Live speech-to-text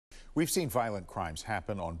We've seen violent crimes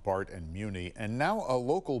happen on BART and Muni, and now a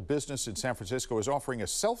local business in San Francisco is offering a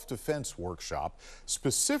self-defense workshop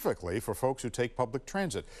specifically for folks who take public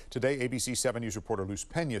transit. Today, ABC 7 News reporter Luz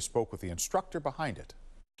Pena spoke with the instructor behind it.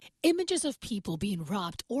 Images of people being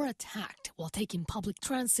robbed or attacked while taking public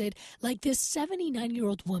transit, like this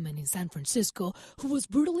 79-year-old woman in San Francisco who was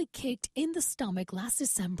brutally kicked in the stomach last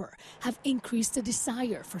December, have increased the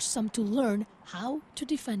desire for some to learn how to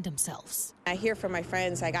defend themselves. I hear from my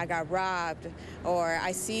friends like I got robbed or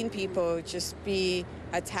I seen people just be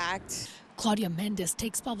attacked. Claudia Mendez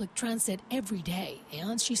takes public transit every day,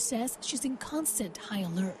 and she says she's in constant high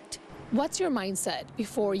alert. What's your mindset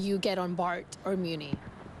before you get on BART or Muni?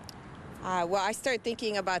 Well, I start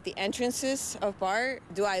thinking about the entrances of BART.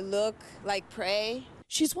 Do I look like prey?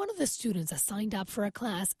 She's one of the students that signed up for a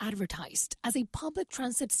class advertised as a public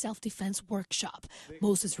transit self-defense workshop.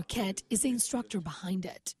 Moses Riquette is the instructor behind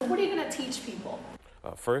it. What are you going to teach people?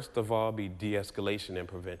 First of all, be de-escalation and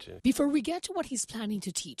prevention. Before we get to what he's planning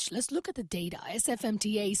to teach, let's look at the data.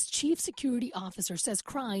 SFMTA's chief security officer says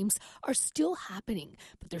crimes are still happening,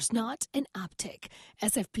 but there's not an uptick.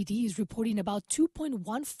 SFPD is reporting about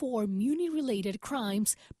 2.14 Muni-related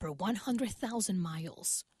crimes per 100,000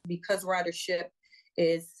 miles. Because ridership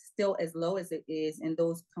is still as low as it is and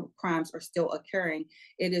those crimes are still occurring,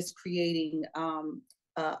 it is creating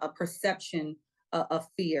a perception of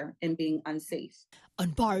fear and being unsafe. On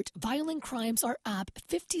BART, violent crimes are up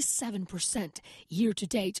 57% year to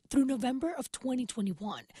date through November of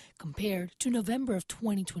 2021 compared to November of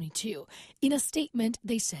 2022. In a statement,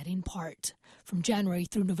 they said in part, from January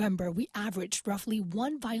through November, we averaged roughly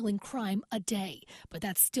one violent crime a day, but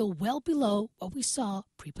that's still well below what we saw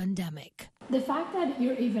pre-pandemic. The fact that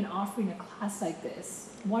you're even offering a class like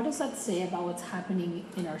this, what does that say about what's happening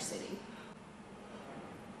in our city?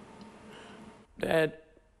 That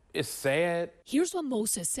is sad. Here's what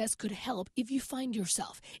Moses says could help if you find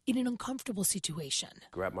yourself in an uncomfortable situation.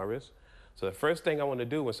 Grab my wrist. So the first thing I want to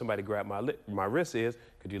do when somebody grab my wrist is,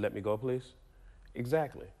 could you let me go, please?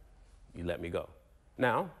 Exactly. You let me go.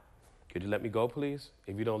 Now, could you let me go, please?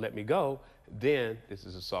 If you don't let me go, then this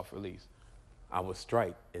is a soft release. I will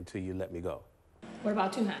strike until you let me go. What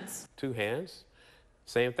about two hands? Two hands.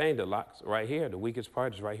 Same thing. The lock's right here. The weakest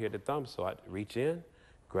part is right here at the thumb. So I reach in,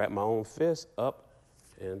 grab my own fist up,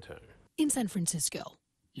 and turn. In San Francisco,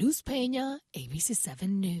 Luz Pena, ABC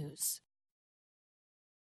 7 News.